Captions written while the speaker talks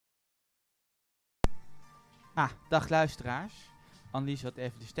Dag luisteraars. Annelies had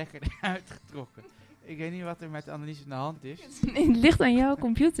even de stekker eruit getrokken. Ik weet niet wat er met Annelies aan de hand is. Nee, het ligt aan jouw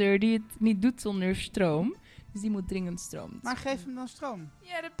computer die het niet doet zonder stroom. Dus die moet dringend stroom. Maar geef hem dan stroom.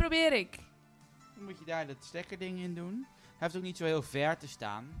 Ja, dat probeer ik. Dan moet je daar dat stekkerding in doen. Hij heeft ook niet zo heel ver te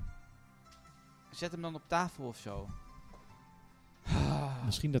staan. Zet hem dan op tafel of zo.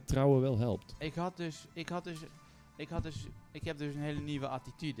 Misschien dat trouwen wel helpt. Ik heb dus een hele nieuwe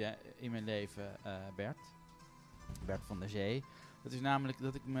attitude in mijn leven, Bert. Bert van der Zee. Dat is namelijk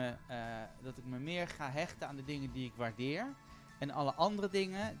dat ik me meer ga hechten aan de dingen die ik waardeer. En alle andere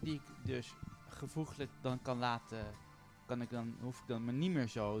dingen die ik dus gevoeglijk dan kan laten, hoef ik dan me niet meer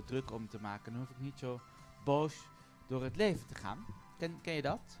zo druk om te maken. Dan hoef ik niet zo boos door het leven te gaan. Ken je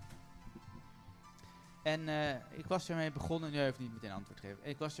dat? En ik was ermee begonnen, nu heeft niet meteen antwoord gegeven.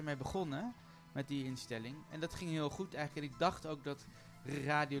 Ik was ermee begonnen met die instelling. En dat ging heel goed eigenlijk. En ik dacht ook dat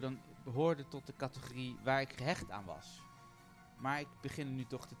radio dan behoorde tot de categorie waar ik gehecht aan was. Maar ik begin er nu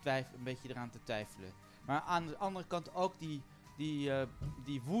toch een beetje eraan te twijfelen. Maar aan de andere kant ook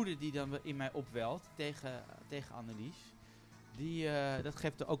die woede die dan in mij opwelt tegen Annelies. Dat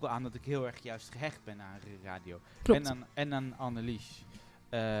geeft er ook wel aan dat ik heel erg juist gehecht ben aan radio. Klopt. En aan Annelies.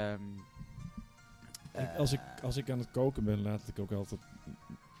 Als ik aan het koken ben, laat ik ook altijd...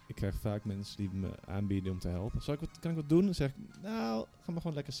 Ik krijg vaak mensen die me aanbieden om te helpen. Kan ik wat doen? Dan zeg ik, nou, ga maar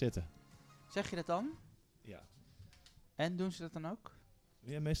gewoon lekker zitten. Zeg je dat dan? Ja. En doen ze dat dan ook?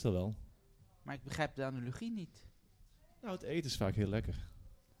 Ja, meestal wel. Maar ik begrijp de analogie niet. Nou, het eten is vaak heel lekker.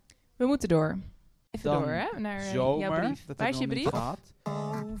 We moeten door. Even Dan door, hè? Naar zomer, jouw brief. dat Waar heb is ik je nog niet brief? gehad.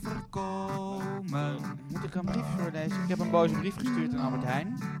 Overkomen. Moet ik een brief voorlezen? Ik heb een boze brief gestuurd aan Albert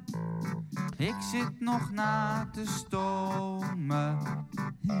Heijn. Ik zit nog na te stomen.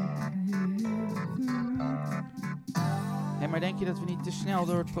 Hé, maar denk je dat we niet te snel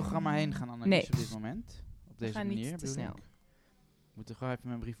door het programma heen gaan, Annelies, Nee. op dit moment? Op deze gaan niet manier, te bedoel snel. ik? Ik moet er gewoon even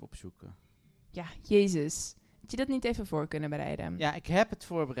mijn brief opzoeken. Ja, Jezus. Had je dat niet even voor kunnen bereiden? Ja, ik heb het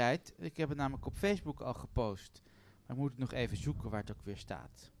voorbereid. Ik heb het namelijk op Facebook al gepost. Maar ik moet het nog even zoeken waar het ook weer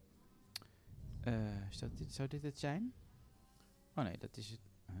staat. Zou dit het zijn? Oh nee, dat is het.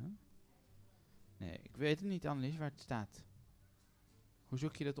 Huh? Nee, ik weet het niet, Annelies, waar het staat. Hoe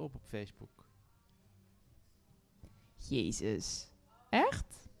zoek je dat op Facebook? Jezus.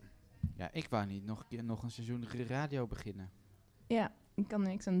 Echt? Ja, ik wou niet nog een seizoen radio beginnen. Ja, ik kan er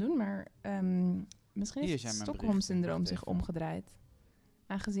niks aan doen, maar misschien Hier heeft zijn het mijn Stockholm-syndroom berichten. zich Wacht even. omgedraaid.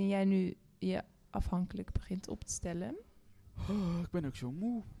 Aangezien jij nu je afhankelijk begint op te stellen. Oh, ik ben ook zo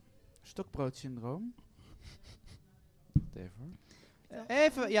moe. Stokbroodsyndroom. Wacht even hoor.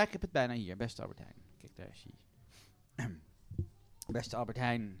 Even, ja, ik heb het bijna hier. Beste Albert Heijn. Kijk, daar is hij. Beste Albert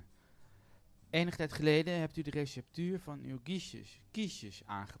Heijn. Enige tijd geleden hebt u de receptuur van uw quiches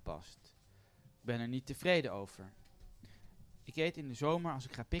aangepast. Ik ben er niet tevreden over. Ik eet in de zomer als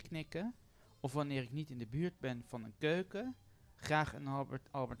ik ga picknicken, of wanneer ik niet in de buurt ben van een keuken, graag een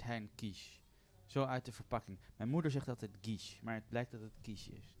Albert Heijn quiche. Zo uit de verpakking. Mijn moeder zegt altijd quiche, maar het blijkt dat het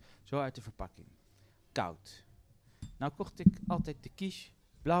quiche is. Zo uit de verpakking. Koud. Nou kocht ik altijd de quiche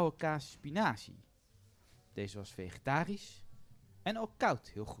blauwe kaas spinazie. Deze was vegetarisch en ook koud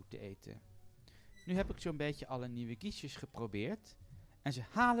heel goed te eten. Nu heb ik zo'n beetje alle nieuwe quiches geprobeerd en ze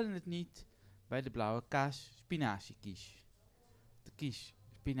halen het niet bij de blauwe kaas spinazie quiche. De quiche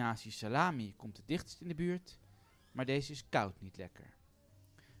spinazie salami komt het dichtst in de buurt, maar deze is koud niet lekker.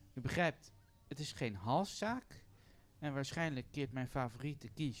 U begrijpt, het is geen halszaak en waarschijnlijk keert mijn favoriete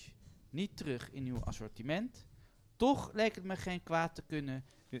quiche niet terug in uw assortiment. Toch leek het me geen kwaad te kunnen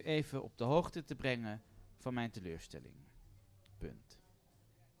u even op de hoogte te brengen van mijn teleurstelling. Punt.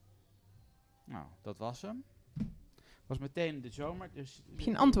 Nou, dat was hem. Was meteen de zomer, dus... Heb je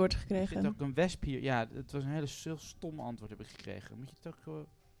een antwoord Er zit gekregen? ook een wesp hier. Ja, het was een hele stom antwoord heb ik gekregen. Moet je het ook gewoon...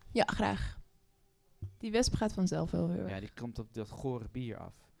 Ja, graag. Die wesp gaat vanzelf wel weer weg. Ja, die komt op dat gore bier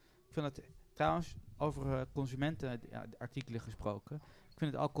af. Ik vind het, trouwens, over consumentenartikelen gesproken. Ik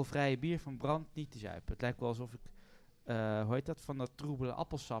vind het alcoholvrije bier van Brand niet te zuipen. Het lijkt wel alsof ik, hoe heet dat, van dat troebele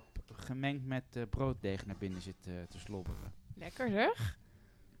appelsap gemengd met brooddeeg naar binnen zit te slobberen. Lekker zeg.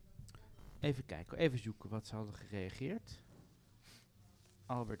 Even kijken, even zoeken wat ze hadden gereageerd.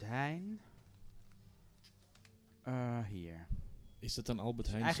 Albert Heijn. Hier. Is dat dan Albert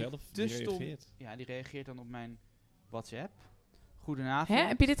Dus Heijn eigenlijk zelf die te stom. reageert? Ja, die reageert dan op mijn WhatsApp. Goedenavond. Hè?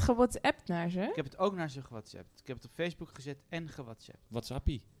 Heb je dit gewhatsappt naar ze? Ik heb het ook naar ze gewhatsappt. Ik heb het op Facebook gezet en gewhatsappt.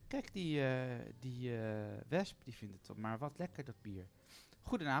 WhatsAppie. Kijk, die wesp, die vindt het maar wat lekker, dat bier.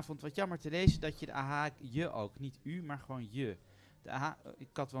 Goedenavond, wat jammer te lezen dat je de AH, je ook, niet u, maar gewoon je. De AH, ik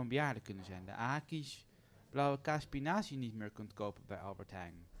had wel een bejaarde kunnen zijn. De AH-kies blauwe kaas spinazie niet meer kunt kopen bij Albert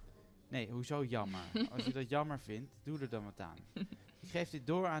Heijn. Nee, hoezo jammer? Als je dat jammer vindt, doe er dan wat aan. Ik geef dit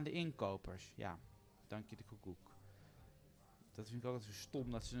door aan de inkopers. Ja, dank je de koekoek. Dat vind ik altijd zo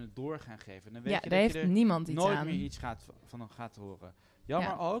stom dat ze het door gaan geven. Dan weet Ja, je daar dat heeft je er niemand iets nooit aan. meer iets van gaat horen. Jammer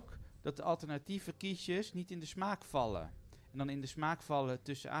Ja. ook dat de alternatieve quiches niet in de smaak vallen. En dan in de smaak vallen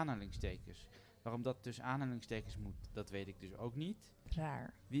tussen aanhalingstekens. Waarom dat tussen aanhalingstekens moet, dat weet ik dus ook niet.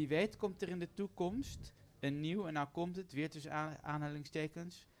 Raar. Wie weet komt er in de toekomst een nieuw, en nou komt het weer tussen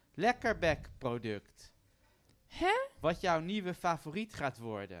aanhalingstekens, Lekkerbek product. Hè? Wat jouw nieuwe favoriet gaat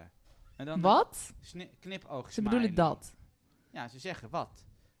worden. En dan Wat? knipoog Ze bedoelen dat. Ja, ze zeggen wat.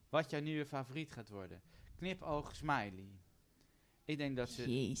 Wat jouw nieuwe favoriet gaat worden. Knipoog smiley. Ik denk dat,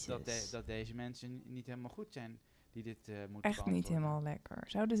 Jezus. dat deze mensen niet helemaal goed zijn die dit moeten Echt niet beantwoorden. helemaal lekker.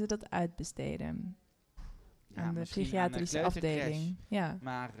 Zouden ze dat uitbesteden? Ja, Aan de misschien psychiatrische aan de kleutercrash. afdeling. Ja.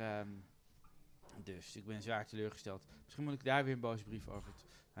 Maar, dus, ik ben zwaar teleurgesteld. Misschien moet ik daar weer een boze brief over.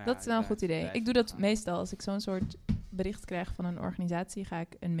 Dat is wel een goed idee. Ik doe dat meestal als ik zo'n soort bericht krijg van een organisatie, ga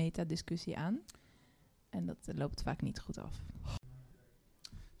ik een metadiscussie aan. En dat loopt vaak niet goed af.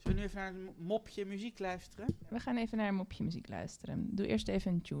 Zullen we nu even naar een mopje muziek luisteren? We gaan even naar een mopje muziek luisteren. Doe eerst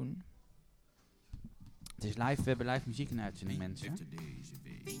even een tune. Het is live, we hebben live muziek in de uitzending, mensen.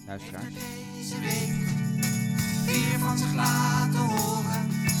 Luisteraars. Deze week weer van zich laten horen.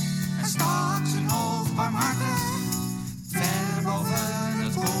 En stak zijn hoofd barmhartig ver boven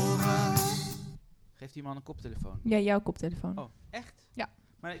het horen. Geeft die man een koptelefoon? Ja, jouw koptelefoon. Oh, echt? Ja.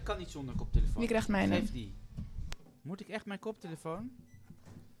 Maar ik kan niet zonder koptelefoon. Wie krijgt mijne? Geef die. Moet ik echt mijn koptelefoon?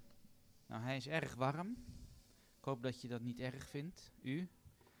 Nou, hij is erg warm. Ik hoop dat je dat niet erg vindt. U?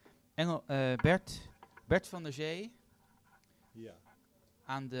 Bert van der Zee. Ja.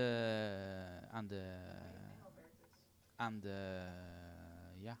 Aan de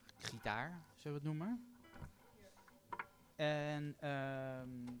gitaar, zullen we het noemen. En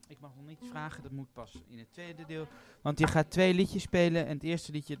ik mag nog niet vragen, dat moet pas in het tweede deel. Want je gaat 2 liedjes spelen en het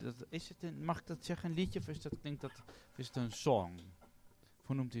eerste liedje, mag ik dat zeggen, een liedje of is het een song? Of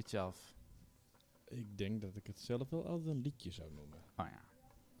hoe noemt u het zelf? Ik denk dat ik het zelf wel altijd een liedje zou noemen. Oh ja.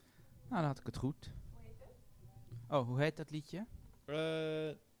 Nou, dan had ik het goed. Oh, hoe heet dat liedje?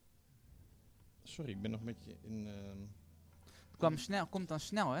 Sorry, ik ben nog met je in... Komt dan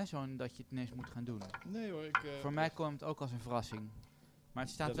snel, hè? Zo'n dat je het ineens moet gaan doen. Nee hoor, Voor mij kwam het ook als een verrassing. Maar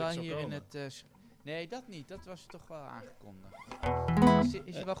het staat Dat wel ik zou hier in komen. het... nee, dat niet. Dat was toch wel aangekondigd.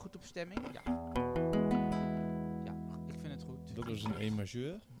 Is je wel goed op stemming? Ja. Ja, ik vind het goed. Dat was een E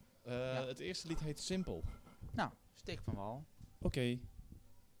majeur. Ja. Het eerste lied heet Simpel. Nou, steek van wal. Oké.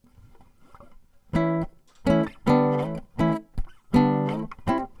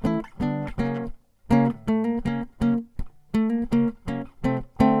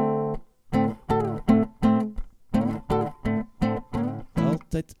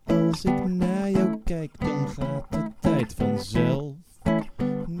 Altijd als ik naar jou kijk, dan gaat de tijd vanzelf.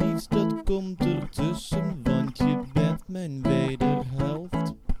 Niets dat komt ertussen, want je bent mijn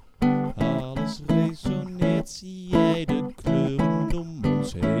wederhelft. Alles resoneert, zie jij de kleuren om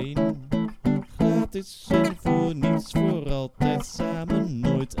ons heen. Gratis en voor niets, voor altijd samen,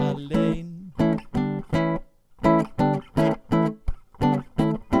 nooit alleen.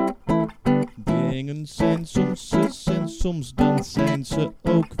 Dingen zijn soms zus en soms dan zijn ze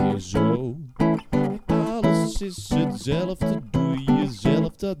ook weer zo. Alles is hetzelfde, doe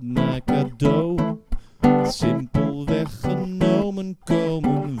jezelf dat maar cadeau. Simpelweg genomen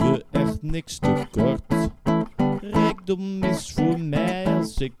komen we echt niks tekort. Rijkdom is voor mij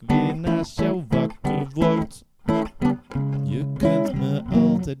als ik weer naast jou wakker word. Je kunt me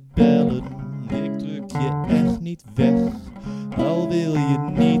altijd bellen, ik druk je echt niet weg. Al wil je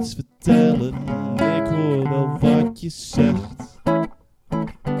niets vertellen, ik hoor wel wat je zegt.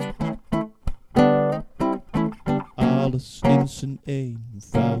 Alles in zijn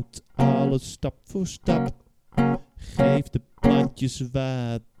eenvoud, alles stap voor stap. Geef de plantjes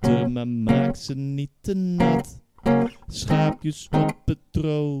water, maar maak ze niet te nat. Schaapjes op het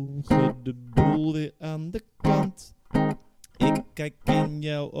droge, de boel weer aan de kant. Ik kijk in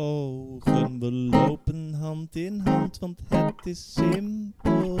jouw ogen, we lopen hand in hand, want het is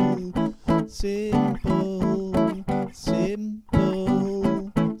simpel, simpel, simpel,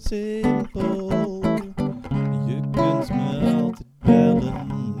 simpel. Je kunt me altijd bellen,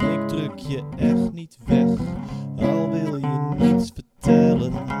 ik druk je echt niet weg. Al wil je niets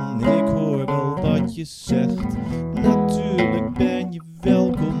vertellen, ik hoor wel wat je zegt. Natuurlijk ben je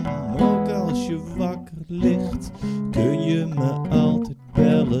welkom, ook als je wakker ligt. Kun je me altijd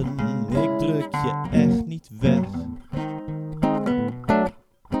bellen, ik druk je echt niet weg.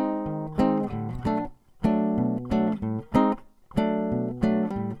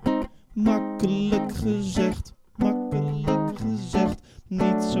 Makkelijk gezegd,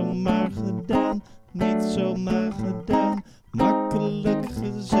 niet zomaar gedaan, niet zomaar gedaan. Makkelijk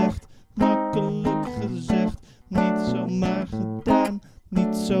gezegd, niet zomaar gedaan,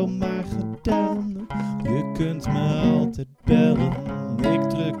 niet zomaar gedaan. Je kunt me altijd bellen, ik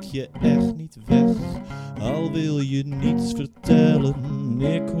druk je echt niet weg. Al wil je niets vertellen,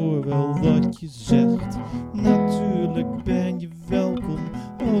 ik hoor wel wat je zegt. Natuurlijk ben je welkom,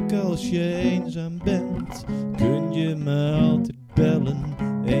 ook als je eenzaam bent. Kun je me altijd bellen,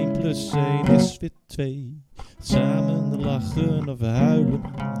 1 + 1 is weer 2. Samen lachen of huilen,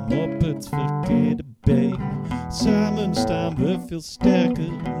 op het verkeerde been. Samen staan we veel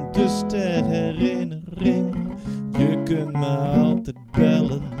sterker, dus ter herinnering. Je kunt me altijd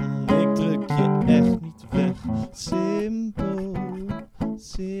bellen, ik druk je echt niet weg. Simpel,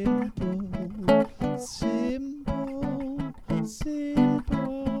 simpel, simpel,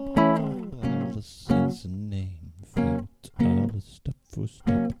 simpel. Alles in zijn eenvoud, alles stap voor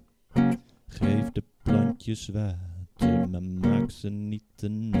stap. Geef de plantjes water, maar maak ze niet te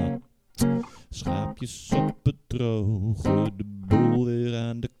nat. Schaapjes op het droge, de boel weer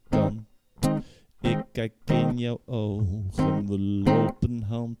aan de kant. Ik kijk in jouw ogen, we lopen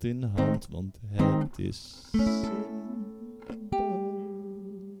hand in hand, want het is simpel.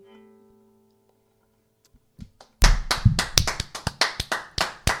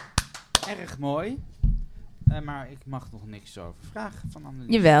 Erg mooi. Maar ik mag nog niks over vragen van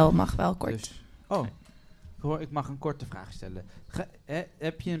Annelies. Jawel, mag wel kort. Dus, ik mag een korte vraag stellen.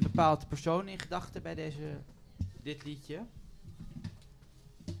 Heb je een bepaalde persoon in gedachten bij dit liedje?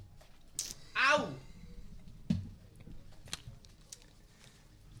 Auw!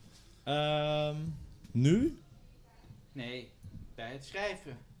 Nu? Nee, bij het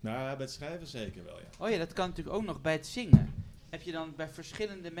schrijven. Nou, bij het schrijven zeker wel, ja. Oh ja, dat kan natuurlijk ook nog bij het zingen. Heb je dan bij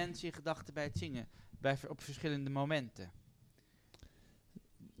verschillende mensen in gedachten bij het zingen? Op verschillende momenten?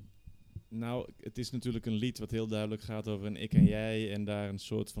 Nou, het is natuurlijk een lied wat heel duidelijk gaat over een ik en jij en daar een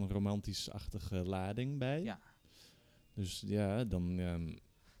soort van romantisch-achtige lading bij. Ja. Dus ja, dan...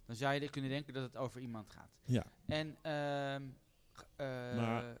 Dan zou je kunnen denken dat het over iemand gaat. Ja. En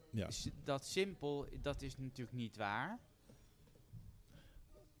maar, ja. dat simpel, dat is natuurlijk niet waar.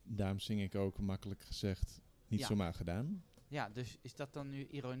 Daarom zing ik ook makkelijk gezegd niet zomaar gedaan. Ja, dus is dat dan nu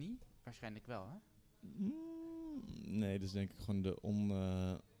ironie? Waarschijnlijk wel, hè? Nee, dat is denk ik gewoon de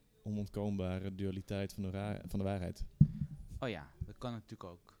onontkoombare dualiteit van de waarheid. Oh ja, dat kan natuurlijk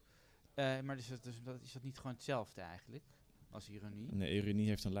ook. Maar is dat niet gewoon hetzelfde eigenlijk, als ironie? Nee, ironie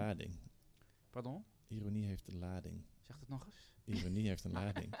heeft een lading. Pardon? Ironie heeft een lading. Zeg het nog eens. Ironie heeft een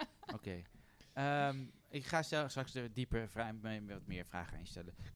lading. Oké. Ik ga straks wat meer vragen instellen.